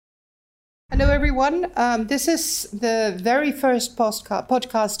Hello, everyone. This is the very first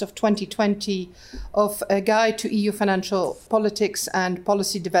podcast of 2020 of a guide to EU financial politics and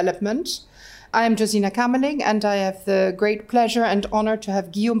policy development. I am Josina Kamerling, and I have the great pleasure and honor to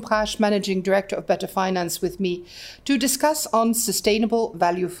have Guillaume Prache, Managing Director of Better Finance, with me to discuss on sustainable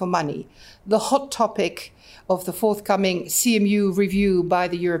value for money, the hot topic of the forthcoming CMU review by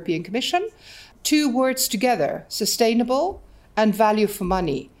the European Commission. Two words together, sustainable and value for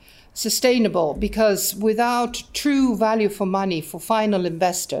money. Sustainable, because without true value for money for final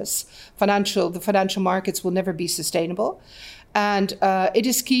investors, the financial markets will never be sustainable. And it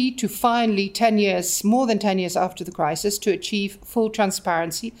is key to finally, more than 10 years after the crisis, to achieve full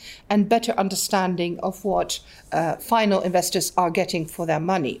transparency and better understanding of what final investors are getting for their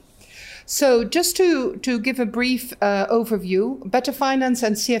money. So just to give a brief overview, Better Finance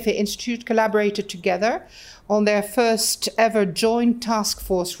and CFA Institute collaborated together on their first ever joint task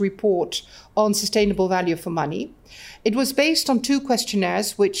force report on sustainable value for money. It was based on two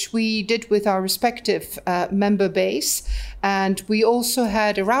questionnaires, which we did with our respective member base. And we also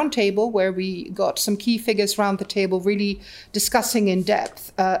had a roundtable where we got some key figures around the table, really discussing in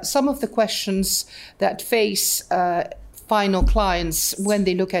depth some of the questions that face final clients when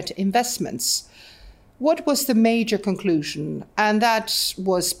they look at investments. What was the major conclusion? And that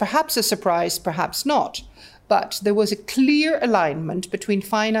was perhaps a surprise, perhaps not. But there was a clear alignment between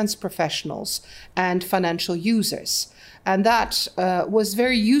finance professionals and financial users. And that was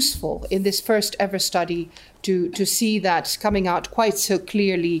very useful in this first ever study to see that coming out quite so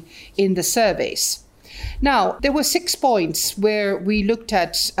clearly in the surveys. Now, there were 6 points where we looked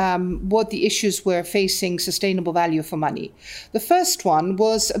at what the issues were facing sustainable value for money. The first one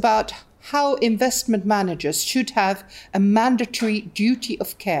was about how investment managers should have a mandatory duty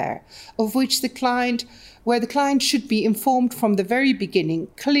of care, of which the client should be informed from the very beginning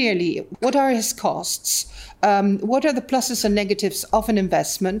clearly what are his costs, what are the pluses and negatives of an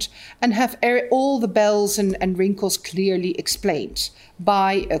investment, and have all the bells and wrinkles clearly explained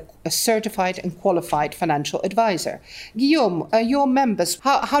by a certified and qualified financial advisor. Guillaume, your members,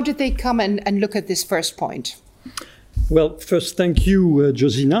 how did they come and look at this first point? Well, first, thank you,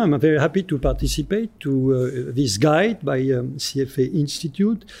 Josina. I'm very happy to participate to this guide by CFA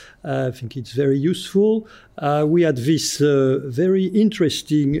Institute. I think it's very useful. We had this very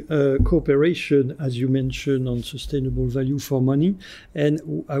interesting cooperation, as you mentioned, on sustainable value for money.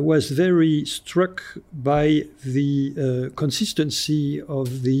 And I was very struck by the consistency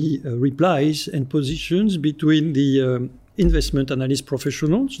of the replies and positions between the investment analyst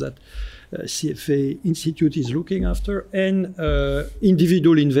professionals that CFA Institute is looking after, and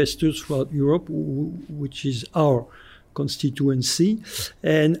individual investors throughout Europe, which is our constituency.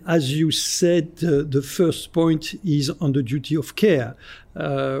 And as you said, the first point is on the duty of care,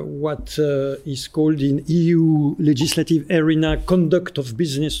 what is called in EU legislative arena conduct of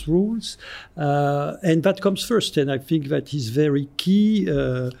business rules. And that comes first, and I think that is very key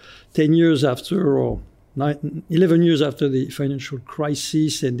 10 years after, or 11 years after the financial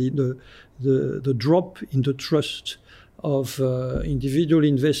crisis and the drop in the trust of individual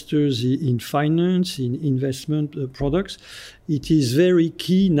investors in finance, in investment products. It is very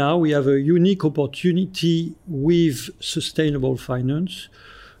key now. We have a unique opportunity with sustainable finance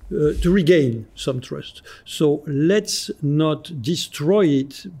to regain some trust. So let's not destroy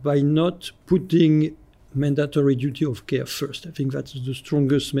it by not putting mandatory duty of care first. I think that's the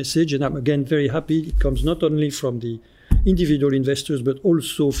strongest message, and I'm again very happy it comes not only from the individual investors but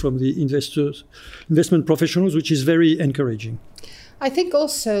also from the investment professionals, which is very encouraging. I think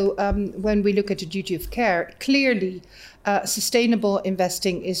also when we look at the duty of care, clearly sustainable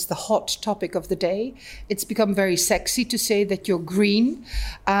investing is the hot topic of the day. It's become very sexy to say that you're green,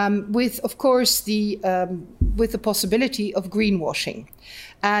 with, of course, with the possibility of greenwashing.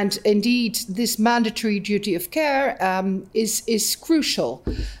 And indeed, this mandatory duty of care is crucial,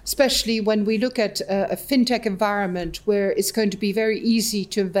 especially when we look at a fintech environment where it's going to be very easy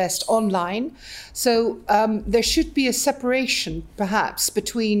to invest online. So there should be a separation, perhaps,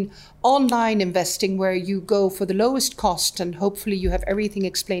 between online investing, where you go for the lowest cost and hopefully you have everything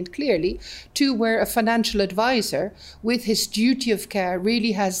explained clearly, to where a financial advisor with his duty of care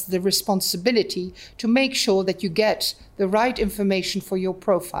really has the responsibility to make sure that you get the right information for your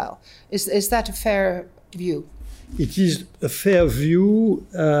profile. Is that a fair view? It is a fair view.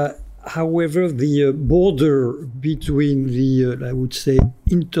 However, the border between the, I would say,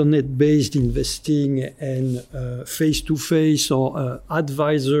 internet-based investing and face-to-face or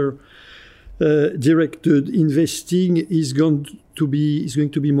advisor-directed investing is going to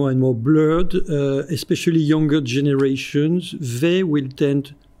be more and more blurred. Especially younger generations, they will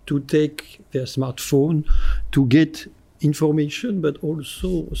tend to take their smartphone to get information, but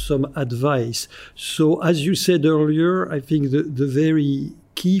also some advice. So as you said earlier, I think the very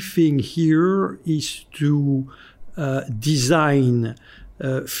key thing here is to design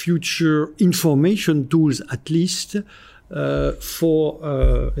future information tools, at least, for,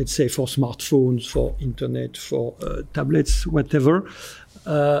 let's say, for smartphones, for internet, for tablets, whatever.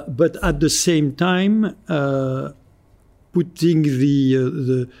 But at the same time, putting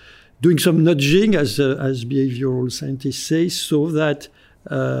doing some nudging, as behavioral scientists say, so that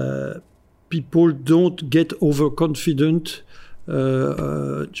people don't get overconfident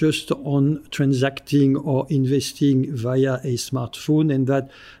just on transacting or investing via a smartphone. And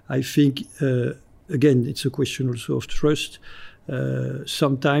that, I think, again, it's a question also of trust.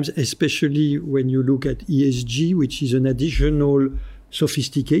 Sometimes, especially when you look at ESG, which is an additional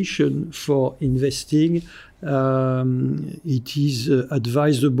sophistication for investing, it is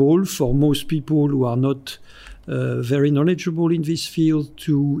advisable for most people who are not very knowledgeable in this field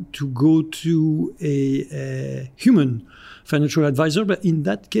to go to a human financial advisor. But in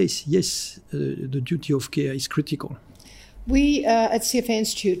that case, yes, the duty of care is critical. We at CFA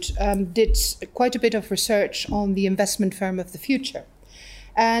Institute did quite a bit of research on the investment firm of the future.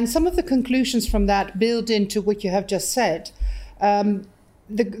 And some of the conclusions from that build into what you have just said.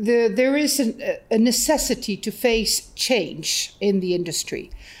 There is a necessity to face change in the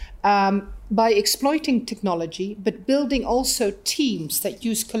industry by exploiting technology, but building also teams that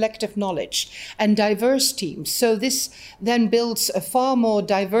use collective knowledge and diverse teams. So this then builds a far more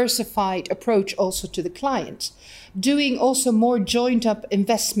diversified approach also to the client, doing also more joined up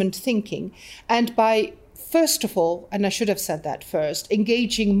investment thinking, and by first of all, and I should have said that first,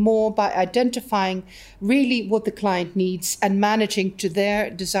 engaging more by identifying really what the client needs and managing to their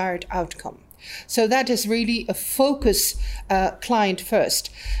desired outcome. So that is really a focus client first.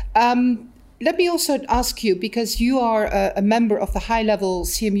 Let me also ask you, because you are a member of the high-level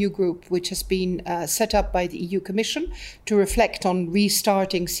CMU group, which has been set up by the EU Commission to reflect on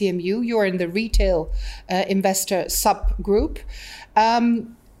restarting CMU. You are in the retail investor subgroup.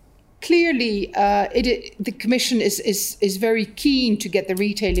 Clearly, the Commission is very keen to get the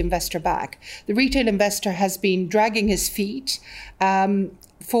retail investor back. The retail investor has been dragging his feet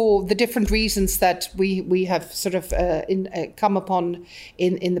for the different reasons that we have sort of come upon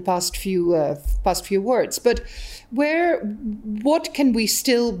in the past few words. But what can we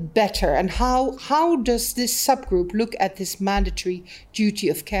still better, and how does this subgroup look at this mandatory duty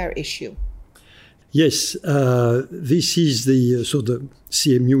of care issue? Yes, this is the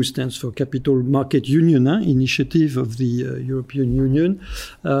CMU stands for Capital Market Union initiative of the European Union,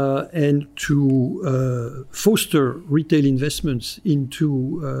 and to foster retail investments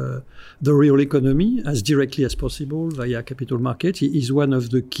into the real economy as directly as possible via capital market is one of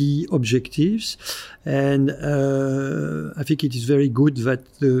the key objectives. And I think it is very good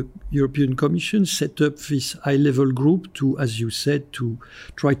that the European Commission set up this high-level group to, as you said, to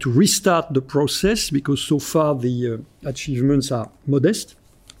try to restart the process, because so far the achievements are modest,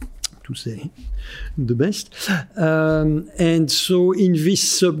 to say the best. And so in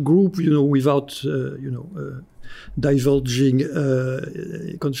this subgroup, without, divulging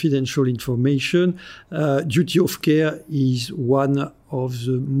confidential information, duty of care is one of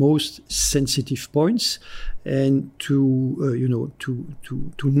the most sensitive points. And to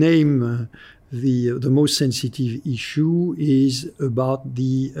name the most sensitive issue is about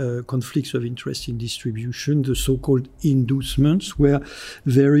the conflicts of interest in distribution, the so-called inducements, where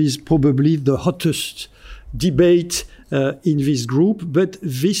there is probably the hottest debate in this group. But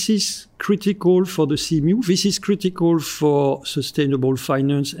this is critical for the CMU. This is critical for sustainable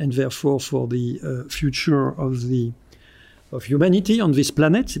finance and therefore for the future of humanity on this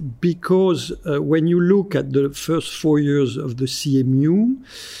planet, because when you look at the first 4 years of the CMU,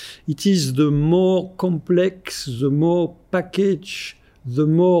 it is the more complex, the more packaged, the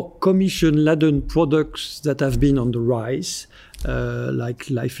more commission-laden products that have been on the rise, like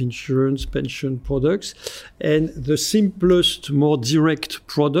life insurance, pension products, and the simplest, more direct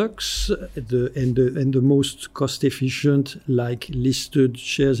products, and the most cost-efficient, like listed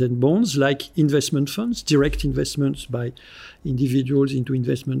shares and bonds, like investment funds, direct investments by individuals into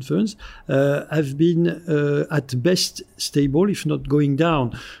investment funds, have been at best stable, if not going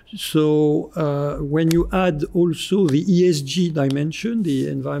down. So when you add also the ESG dimension, the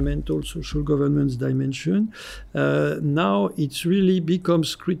environmental, social governance dimension, now it really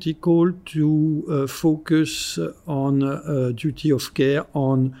becomes critical to focus on duty of care,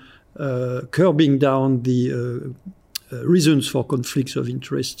 on curbing down the reasons for conflicts of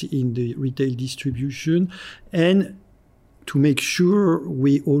interest in the retail distribution, and to make sure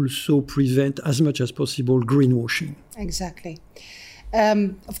we also prevent as much as possible greenwashing. Exactly.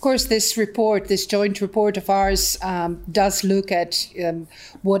 Of course, this joint report of ours, does look at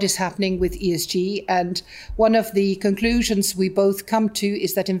what is happening with ESG. And one of the conclusions we both come to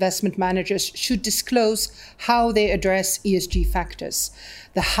is that investment managers should disclose how they address ESG factors,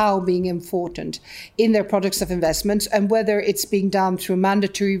 the how being important in their products of investment, and whether it's being done through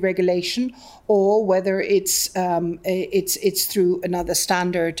mandatory regulation or whether it's through another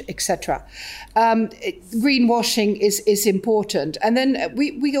standard, etc. Greenwashing is important, and then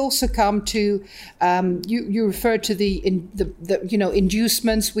we also come to you referred to the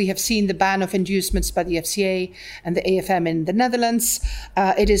inducements. We have seen the ban of inducements by the FCA and the AFM in the Netherlands.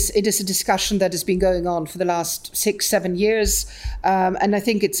 It is a discussion that has been going on for the last 6-7 years, and I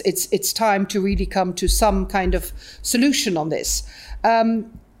think it's time to really come to some kind of solution on this.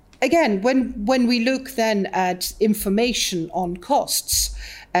 Again, when we look then at information on costs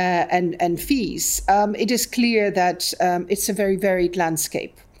and fees, it is clear that it's a very varied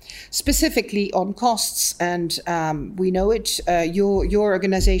landscape. Specifically on costs, and we know it, your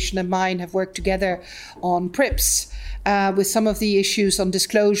organization and mine have worked together on PRIPS with some of the issues on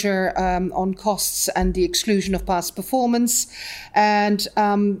disclosure on costs and the exclusion of past performance. And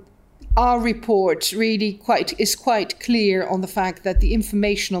our report really is quite clear on the fact that the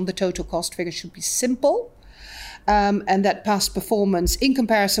information on the total cost figure should be simple, and that past performance in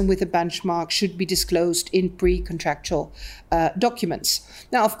comparison with a benchmark should be disclosed in pre-contractual documents.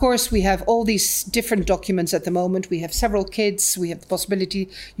 Now, of course, we have all these different documents at the moment. We have several KIDs. We have the possibility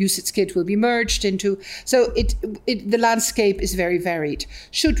UCITS KID will be merged into. So the landscape is very varied.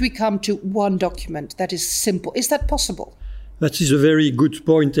 Should we come to one document that is simple? Is that possible? That is a very good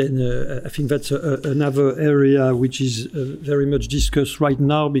point, and I think that's another area which is very much discussed right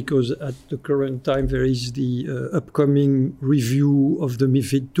now, because at the current time there is the upcoming review of the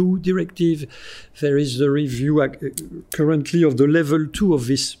MiFID II directive. There is the review currently of the level 2 of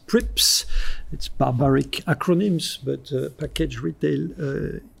this PRIPS. It's barbaric acronyms, but package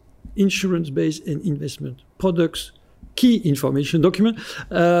retail insurance-based and investment products key information document.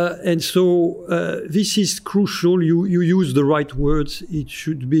 And so this is crucial. You use the right words. It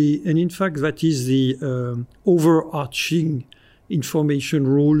should be, and in fact, that is the overarching information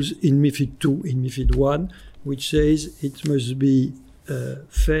rules in MiFID II, in MiFID I, which says it must be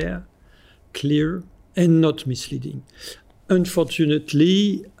fair, clear, and not misleading.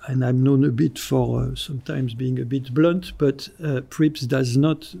 Unfortunately, and I'm known a bit for sometimes being a bit blunt, but PRIPS does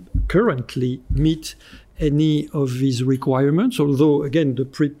not currently meet any of these requirements, although again the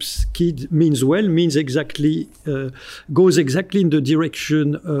PRIPS KID means exactly, goes exactly in the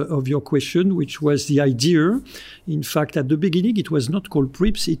direction of your question, which was the idea. In fact, at the beginning it was not called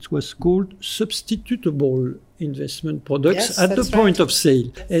PRIPS, it was called substitutable investment products at the point of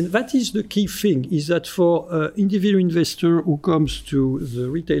sale. And that is the key thing, is that for an individual investor who comes to the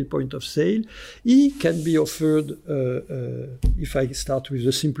retail point of sale, he can be offered, if I start with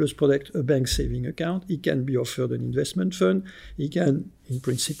the simplest product, a bank saving account. He can be offered an investment fund. He can, in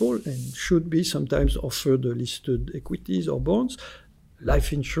principle, and should be sometimes offered listed equities or bonds,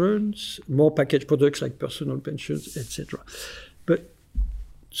 life insurance, more package products like personal pensions, etc. But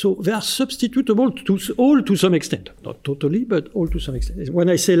so they are substitutable to some extent, not totally, but all to some extent. When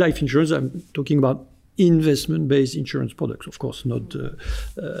I say life insurance, I'm talking about investment-based insurance products, of course, not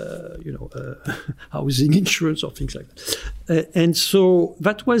housing insurance or things like that. And so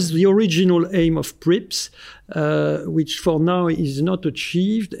that was the original aim of PRIPS, which for now is not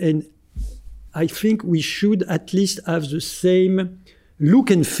achieved. And I think we should at least have the same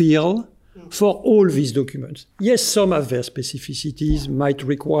look and feel for all these documents. Yes, some have their specificities, might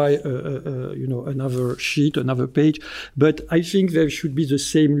require another sheet, another page, but I think there should be the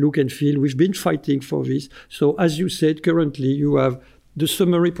same look and feel. We've been fighting for this. So as you said, currently you have the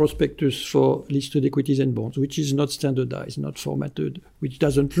summary prospectus for listed equities and bonds, which is not standardized, not formatted, which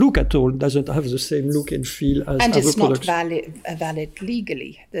doesn't look at all, doesn't have the same look and feel as and other it's products. Not valid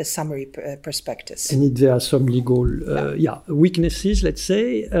legally, the summary prospectus. And there are some legal weaknesses, let's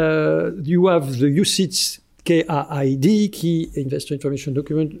say. You have the UCITS KID, Key Investor Information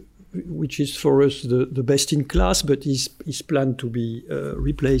Document, which is for us the best in class, but is planned to be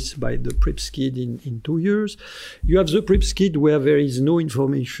replaced by the PRIPS KID in 2 years. You have the PRIPS KID where there is no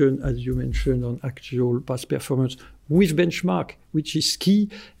information, as you mentioned, on actual past performance with benchmark, which is key.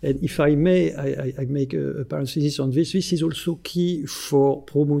 And if I may, I make a parenthesis on this. This is also key for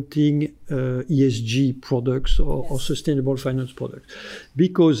promoting ESG products or sustainable finance products.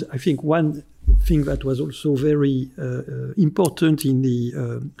 Because I think one thing that was also very important in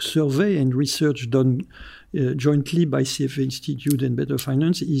the survey and research done jointly by CFA Institute and Better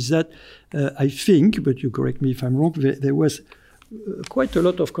Finance is that I think, but you correct me if I'm wrong, there was quite a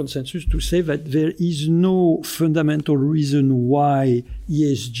lot of consensus to say that there is no fundamental reason why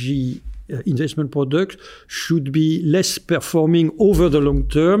ESG investment products should be less performing over the long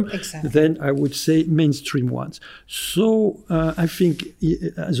term than, I would say, mainstream ones. So I think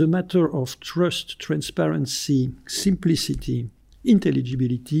as a matter of trust, transparency, simplicity,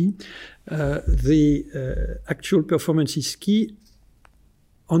 intelligibility, the actual performance is key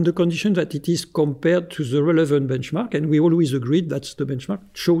on the condition that it is compared to the relevant benchmark, and we always agreed that's the benchmark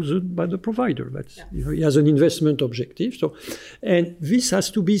chosen by the provider. That's, he has an investment objective. So, and this has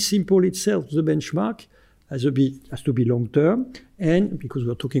to be simple itself. The benchmark has to be long-term, and because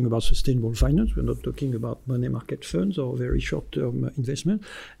we're talking about sustainable finance, we're not talking about money market funds or very short-term investment,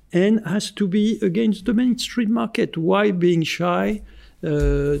 and has to be against the mainstream market. Why being shy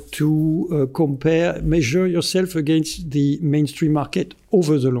to measure yourself against the mainstream market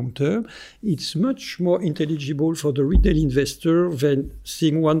over the long term? It's much more intelligible for the retail investor than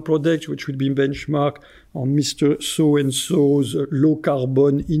seeing one product which will be benchmarked on Mr. So-and-so's low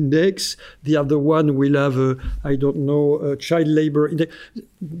carbon index. The other one will have, a child labor index.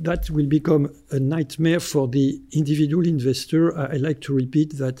 That will become a nightmare for the individual investor. I like to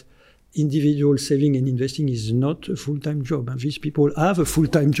repeat that individual saving and investing is not a full-time job. And these people have a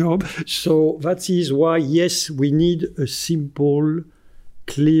full-time job. So that is why, yes, we need a simple,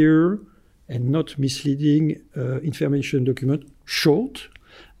 clear, and not misleading information document, short,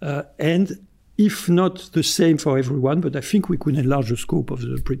 and if not the same for everyone, but I think we could enlarge the scope of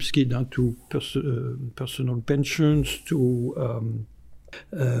the PRIP scheme to personal pensions, to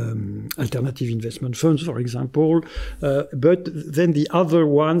alternative investment funds, for example, but then the other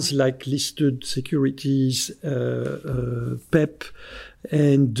ones like listed securities, PEP,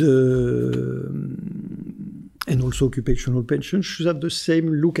 and also occupational pensions should have the same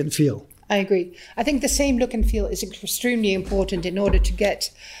look and feel. I agree. I think the same look and feel is extremely important in order to get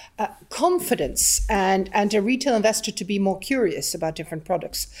confidence and a retail investor to be more curious about different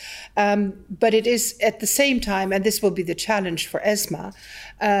products. But it is at the same time, and this will be the challenge for ESMA,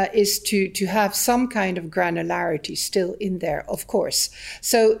 is to have some kind of granularity still in there, of course.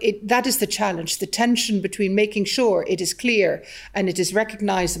 So that is the challenge, the tension between making sure it is clear and it is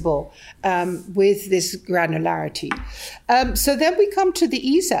recognizable with this granularity. So then we come to the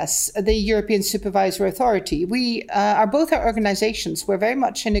ESAS, the European Supervisory Authority. We are both our organizations, we're very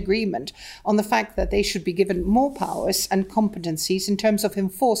much in agreement on the fact that they should be given more powers and competencies in terms of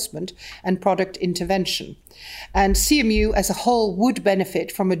enforcement and product intervention. And CMU as a whole would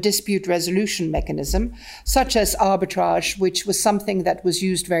benefit from a dispute resolution mechanism, such as arbitrage, which was something that was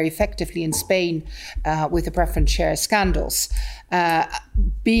used very effectively in Spain with the preference share scandals,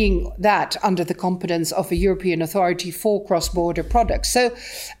 being that under the competence of a European authority for cross-border products. So,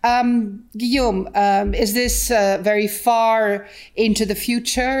 Guillaume, is this very far into the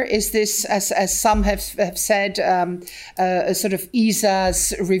future? Is this, as some have said, a sort of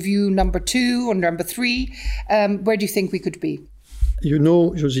ESA's review number 2 or number 3? Where do you think we could be? You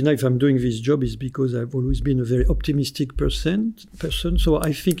know, Josina, if I'm doing this job, it's because I've always been a very optimistic person. So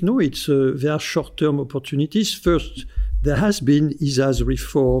I think, no, there are short-term opportunities. First, there has been ESA's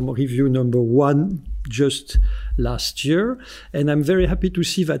reform review number 1 just last year. And I'm very happy to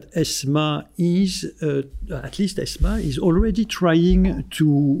see that ESMA is already trying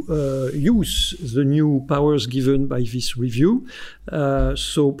to use the new powers given by this review.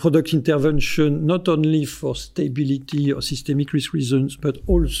 So product intervention, not only for stability or systemic risk reasons, but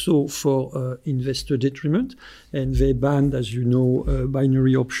also for investor detriment. And they banned, as you know,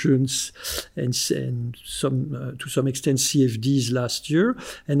 binary options and some to some extent CFDs last year.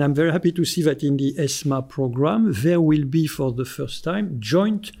 And I'm very happy to see that in the ESMA program, there will be for the first time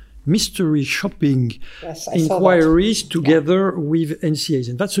joint mystery shopping inquiries together with NCAs.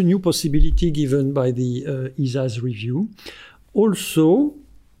 And that's a new possibility given by the ESA's review. Also,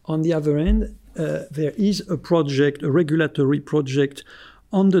 on the other hand, there is a regulatory project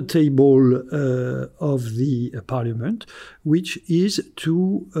on the table of the Parliament, which is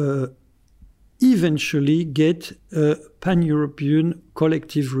to eventually get a pan-European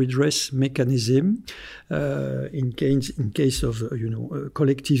collective redress mechanism in case of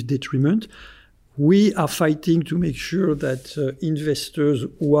collective detriment. We are fighting to make sure that investors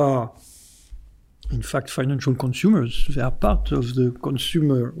who are in fact financial consumers, they are part of the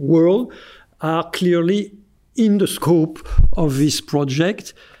consumer world, are clearly in the scope of this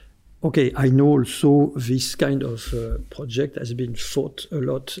project. Okay, I know also this kind of project has been fought a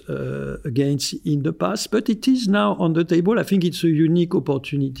lot against in the past, but it is now on the table. I think it's a unique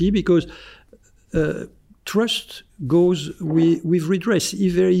opportunity because trust goes with redress.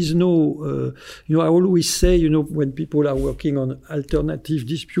 If there is no, I always say, when people are working on alternative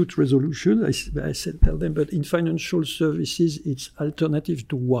dispute resolution, I tell them, but in financial services, it's alternative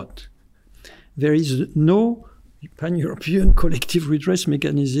to what? There is no pan-European collective redress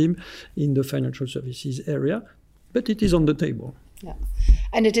mechanism in the financial services area, but it is on the table. Yeah.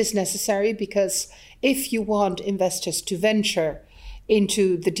 And it is necessary because if you want investors to venture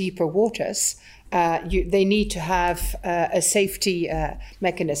into the deeper waters, they need to have a safety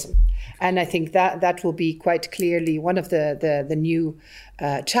mechanism. And I think that will be quite clearly one of the new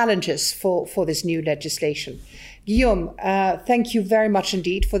challenges for this new legislation. Guillaume, thank you very much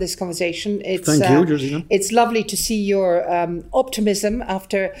indeed for this conversation. Thank you, Josina. It's lovely to see your optimism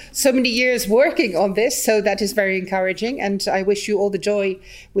after so many years working on this. So that is very encouraging. And I wish you all the joy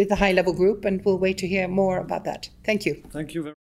with the high-level group. And we'll wait to hear more about that. Thank you. Thank you very much.